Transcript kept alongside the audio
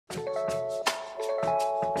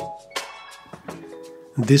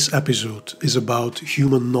This episode is about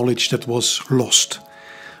human knowledge that was lost.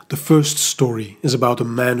 The first story is about a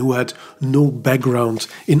man who had no background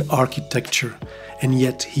in architecture, and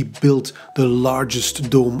yet he built the largest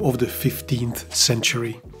dome of the 15th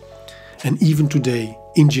century. And even today,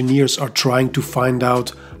 engineers are trying to find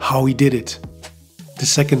out how he did it. The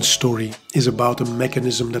second story is about a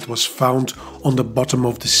mechanism that was found on the bottom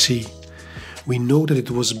of the sea. We know that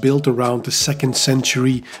it was built around the 2nd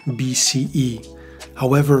century BCE.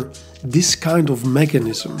 However, this kind of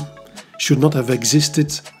mechanism should not have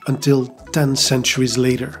existed until 10 centuries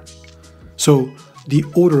later. So the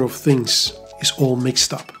order of things is all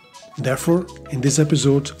mixed up. Therefore, in this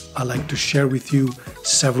episode, I like to share with you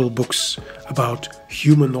several books about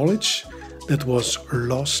human knowledge that was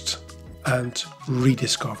lost and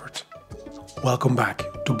rediscovered. Welcome back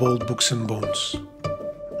to Bold Books and Bones.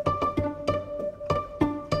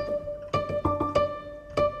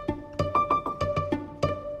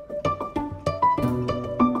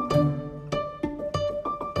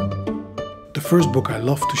 The first book I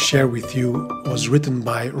love to share with you was written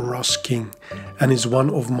by Ross King and is one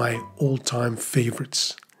of my all-time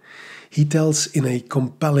favorites. He tells in a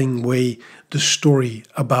compelling way the story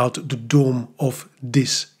about the dome of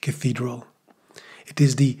this cathedral. It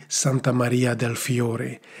is the Santa Maria del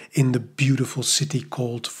Fiore in the beautiful city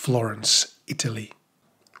called Florence, Italy.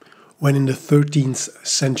 When in the 13th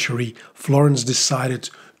century Florence decided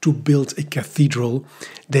to build a cathedral,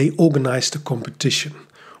 they organized a competition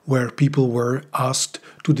where people were asked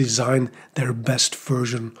to design their best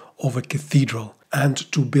version of a cathedral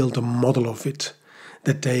and to build a model of it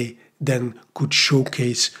that they then could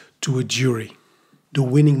showcase to a jury. The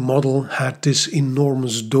winning model had this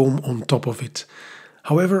enormous dome on top of it.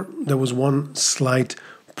 However, there was one slight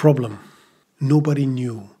problem. Nobody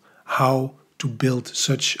knew how to build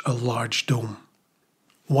such a large dome.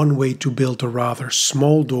 One way to build a rather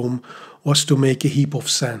small dome was to make a heap of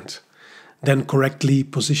sand, then correctly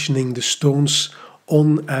positioning the stones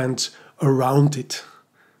on and around it.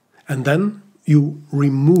 And then you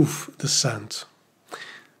remove the sand.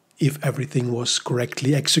 If everything was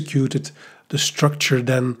correctly executed, the structure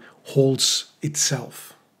then holds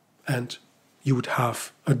itself, and you would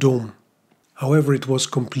have a dome. However, it was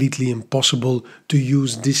completely impossible to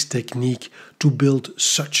use this technique to build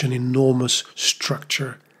such an enormous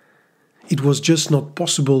structure. It was just not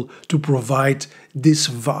possible to provide this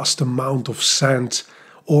vast amount of sand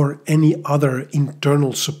or any other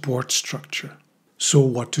internal support structure. So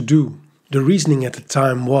what to do? The reasoning at the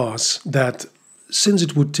time was that since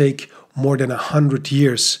it would take more than 100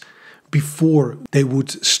 years before they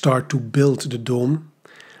would start to build the dome,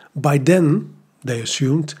 by then, they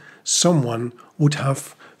assumed, someone would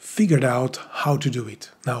have figured out how to do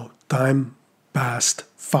it. Now, time passed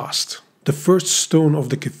fast. The first stone of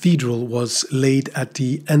the cathedral was laid at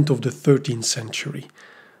the end of the 13th century.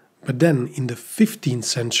 But then, in the 15th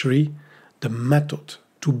century, the method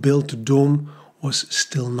to build the dome was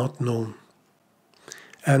still not known.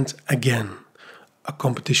 And again, a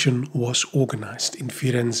competition was organized in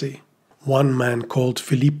Firenze. One man called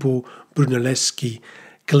Filippo Brunelleschi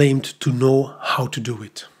claimed to know how to do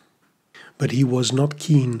it. But he was not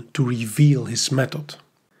keen to reveal his method.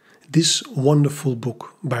 This wonderful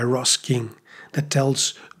book by Ross King that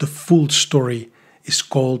tells the full story is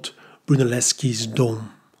called Brunelleschi's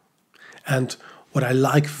Dome. And what I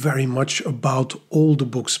like very much about all the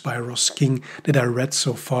books by Ross King that I read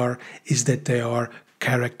so far is that they are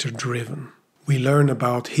character-driven. We learn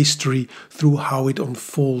about history through how it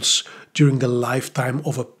unfolds during the lifetime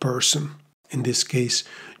of a person, in this case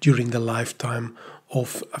during the lifetime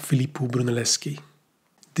of Filippo Brunelleschi.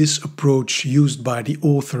 This approach used by the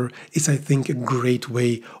author is, I think, a great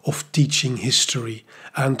way of teaching history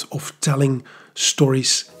and of telling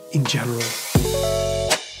stories in general.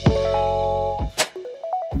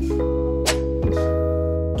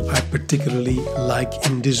 I particularly like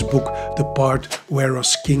in this book the part where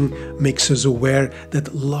Ross King makes us aware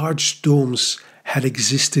that large domes had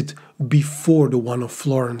existed before the one of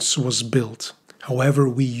Florence was built. However,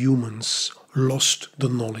 we humans lost the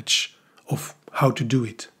knowledge of how to do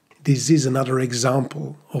it. This is another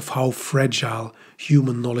example of how fragile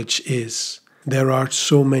human knowledge is. There are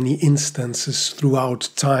so many instances throughout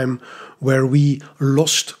time where we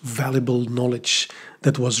lost valuable knowledge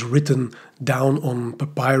that was written down on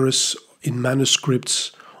papyrus, in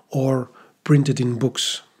manuscripts, or printed in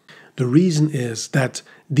books. The reason is that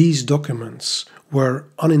these documents were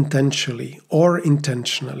unintentionally or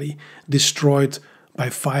intentionally destroyed by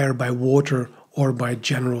fire, by water, or by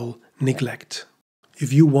general neglect.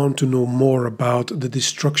 If you want to know more about the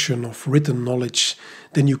destruction of written knowledge,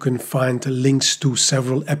 then you can find links to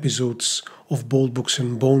several episodes of Bold Books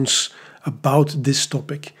and Bones about this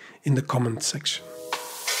topic in the comment section.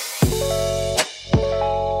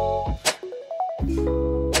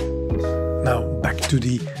 Now back to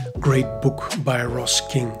the great book by Ross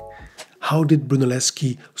King. How did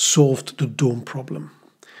Brunelleschi solve the dome problem?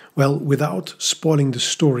 Well, without spoiling the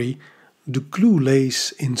story, the clue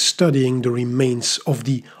lays in studying the remains of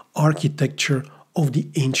the architecture of the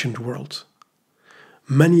ancient world.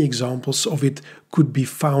 Many examples of it could be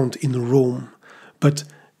found in Rome, but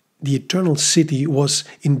the Eternal City was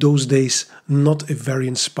in those days not a very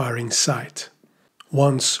inspiring sight.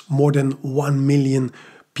 Once more than 1 million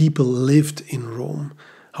people lived in Rome.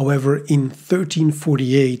 However, in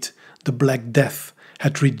 1348, the Black Death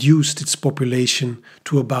had reduced its population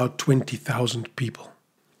to about 20,000 people.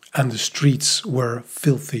 And the streets were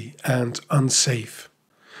filthy and unsafe.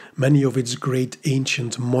 Many of its great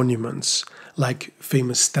ancient monuments, like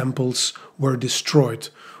famous temples, were destroyed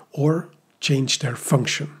or changed their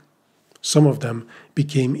function. Some of them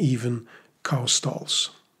became even cow stalls.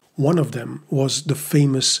 One of them was the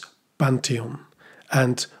famous Pantheon,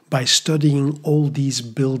 and by studying all these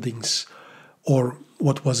buildings, or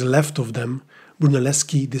what was left of them,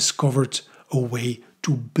 Brunelleschi discovered a way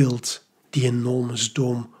to build the enormous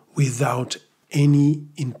dome without any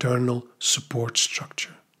internal support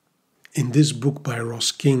structure. In this book by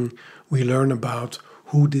Ross King, we learn about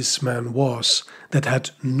who this man was that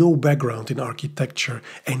had no background in architecture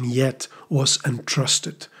and yet was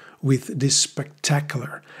entrusted with this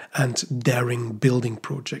spectacular and daring building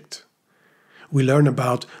project. We learn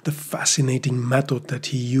about the fascinating method that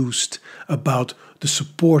he used, about the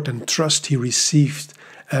support and trust he received,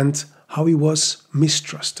 and how he was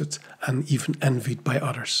mistrusted and even envied by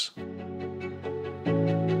others.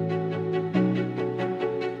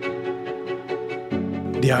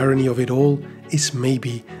 The irony of it all is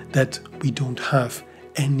maybe that we don't have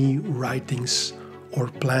any writings or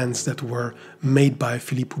plans that were made by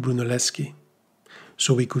Filippo Brunelleschi.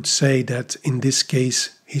 So we could say that in this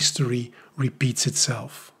case, history repeats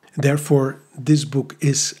itself. Therefore, this book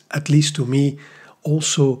is, at least to me,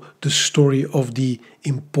 also the story of the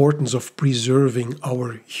importance of preserving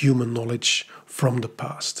our human knowledge from the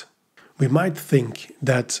past. We might think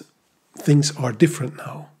that things are different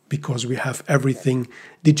now because we have everything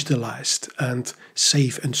digitalized and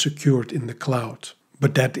safe and secured in the cloud.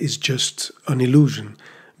 But that is just an illusion,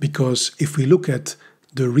 because if we look at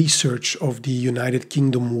the research of the United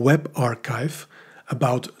Kingdom Web Archive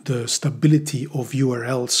about the stability of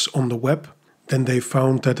URLs on the web, then they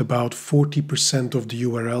found that about 40% of the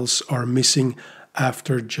URLs are missing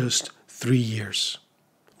after just 3 years.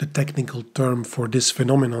 The technical term for this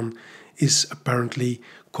phenomenon is apparently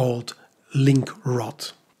called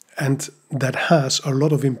Linkrot, and that has a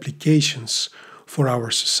lot of implications for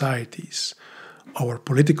our societies, our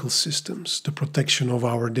political systems, the protection of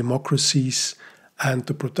our democracies, and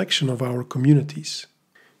the protection of our communities.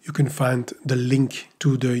 You can find the link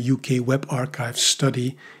to the UK Web Archive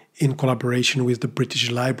study in collaboration with the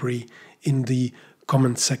British Library in the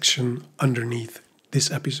comment section underneath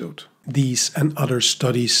this episode. These and other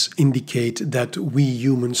studies indicate that we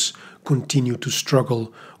humans continue to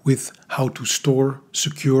struggle with how to store,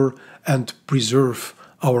 secure, and preserve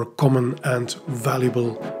our common and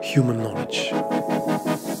valuable human knowledge.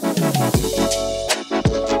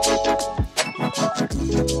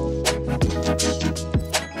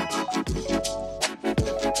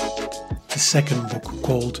 The second book,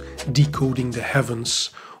 called Decoding the Heavens,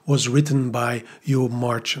 was written by Jo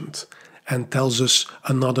Marchant and tells us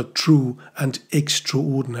another true and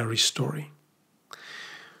extraordinary story.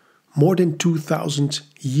 More than 2,000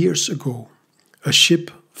 years ago, a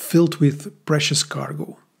ship filled with precious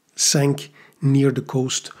cargo sank near the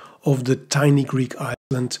coast of the tiny Greek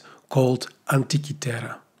island called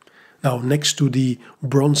Antikythera. Now, next to the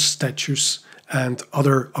bronze statues and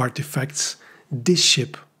other artifacts, this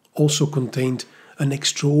ship also contained an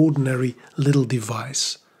extraordinary little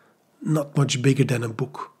device, not much bigger than a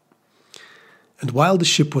book. And while the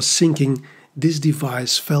ship was sinking, this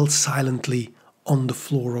device fell silently on the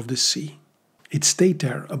floor of the sea. It stayed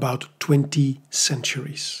there about 20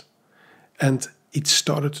 centuries, and it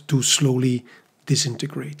started to slowly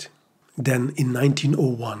disintegrate. Then in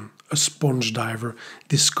 1901, a sponge diver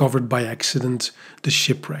discovered by accident the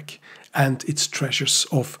shipwreck and its treasures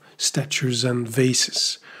of statues and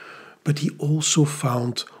vases. But he also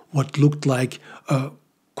found what looked like a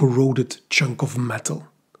corroded chunk of metal,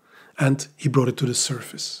 and he brought it to the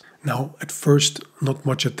surface. Now, at first, not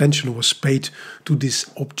much attention was paid to this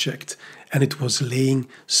object, and it was laying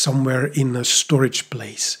somewhere in a storage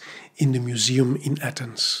place in the museum in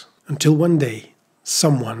Athens. Until one day,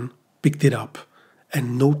 someone picked it up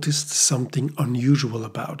and noticed something unusual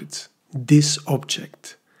about it. This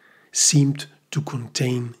object seemed to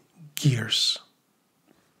contain gears.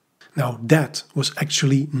 Now, that was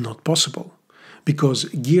actually not possible, because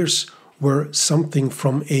gears were something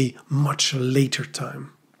from a much later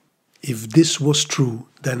time. If this was true,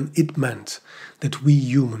 then it meant that we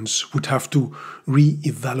humans would have to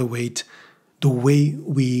re-evaluate the way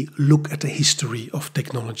we look at the history of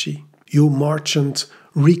technology. Jo Marchant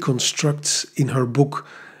reconstructs in her book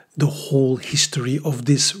the whole history of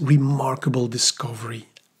this remarkable discovery.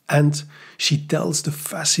 And she tells the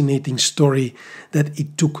fascinating story that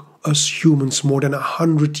it took us humans more than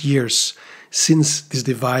 100 years since this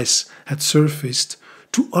device had surfaced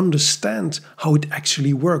to understand how it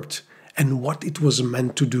actually worked and what it was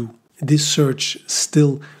meant to do. This search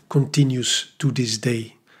still continues to this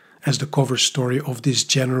day, as the cover story of this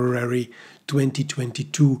January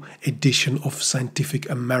 2022 edition of Scientific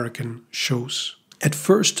American shows. At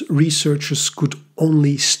first, researchers could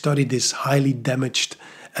only study this highly damaged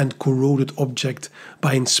and corroded object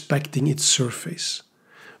by inspecting its surface.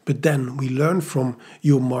 But then we learn from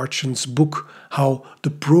Jo Marchant's book how the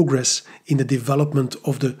progress in the development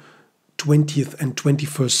of the 20th and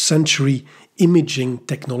 21st century imaging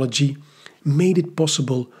technology made it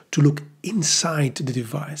possible to look inside the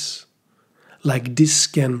device, like this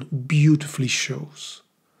scan beautifully shows.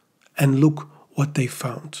 And look what they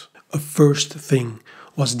found. A first thing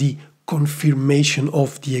was the confirmation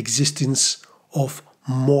of the existence of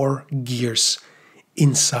more gears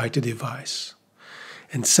inside the device.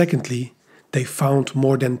 And secondly, they found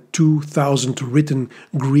more than 2,000 written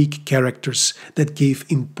Greek characters that gave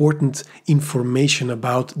important information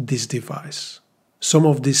about this device. Some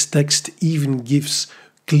of this text even gives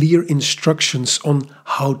clear instructions on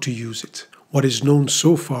how to use it. What is known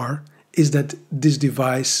so far is that this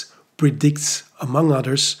device predicts, among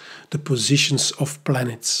others, the positions of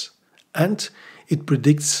planets, and it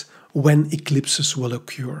predicts when eclipses will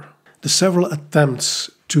occur. The several attempts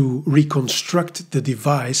to reconstruct the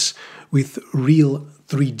device with real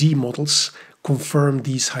 3D models confirm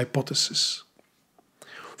these hypotheses.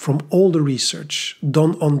 From all the research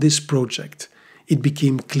done on this project, it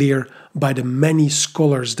became clear by the many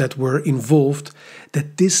scholars that were involved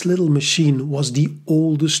that this little machine was the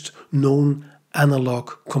oldest known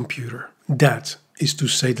analog computer. That is, to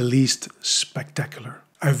say the least, spectacular.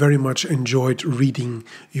 I very much enjoyed reading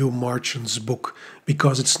Jo Marchant's book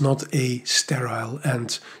because it's not a sterile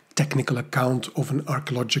and technical account of an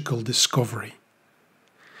archaeological discovery.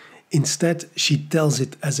 Instead, she tells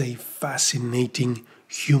it as a fascinating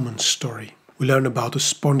human story. We learn about the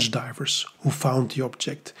sponge divers who found the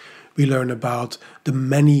object. We learn about the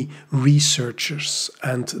many researchers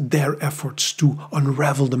and their efforts to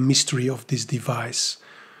unravel the mystery of this device.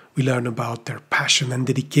 We learn about their passion and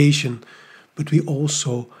dedication, but we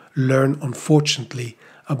also learn, unfortunately,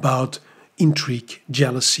 about intrigue,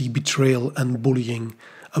 jealousy, betrayal, and bullying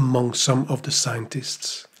among some of the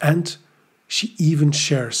scientists. And she even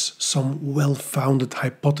shares some well-founded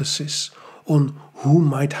hypotheses on who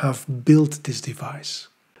might have built this device.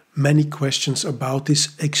 Many questions about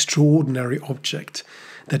this extraordinary object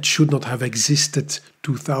that should not have existed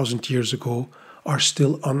 2,000 years ago are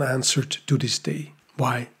still unanswered to this day.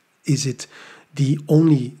 Why is it the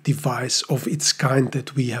only device of its kind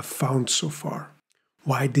that we have found so far?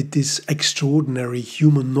 Why did this extraordinary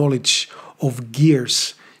human knowledge of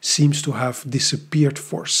gears seems to have disappeared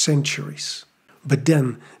for centuries? But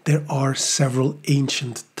then there are several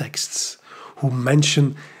ancient texts who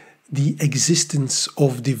mention the existence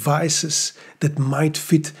of devices that might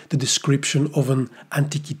fit the description of an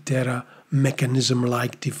Antikythera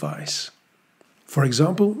mechanism-like device. For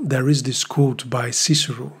example, there is this quote by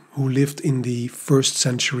Cicero, who lived in the 1st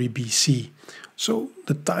century BC, so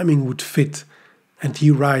the timing would fit, and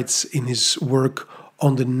he writes in his work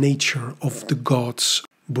on the nature of the gods,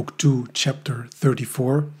 Book 2, Chapter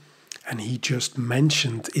 34, and he just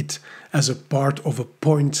mentioned it as a part of a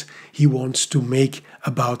point he wants to make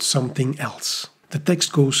about something else. The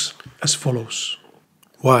text goes as follows.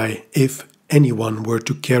 Why, if anyone were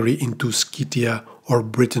to carry into Scythia or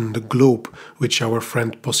Britain the globe which our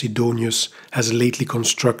friend Posidonius has lately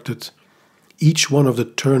constructed, each one of the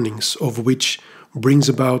turnings of which brings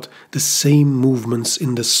about the same movements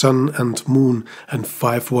in the sun and moon and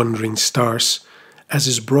 5 wandering stars, as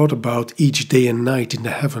is brought about each day and night in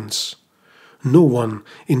the heavens, no one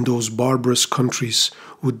in those barbarous countries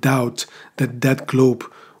would doubt that that globe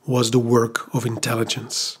was the work of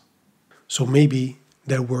intelligence. So maybe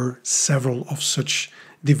there were several of such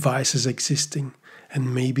devices existing,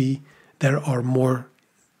 and maybe there are more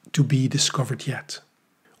to be discovered yet.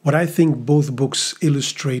 What I think both books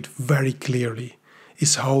illustrate very clearly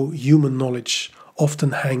is how human knowledge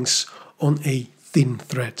often hangs on a thin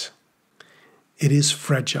thread. It is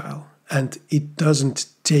fragile, and it doesn't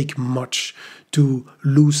take much to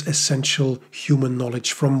lose essential human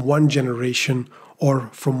knowledge from one generation or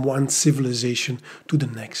from one civilization to the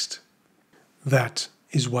next. That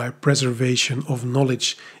is why preservation of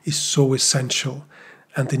knowledge is so essential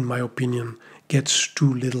and, in my opinion, gets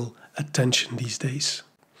too little attention these days.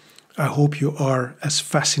 I hope you are as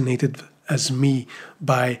fascinated as me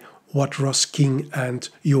by what Ross King and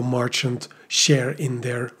Jo Marchant share in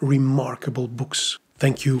their remarkable books.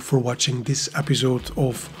 Thank you for watching this episode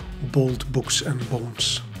of Bold Books and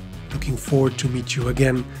Bones. Looking forward to meet you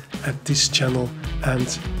again at this channel,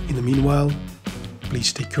 and in the meanwhile, please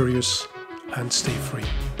stay curious and stay free.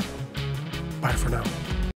 Bye for now.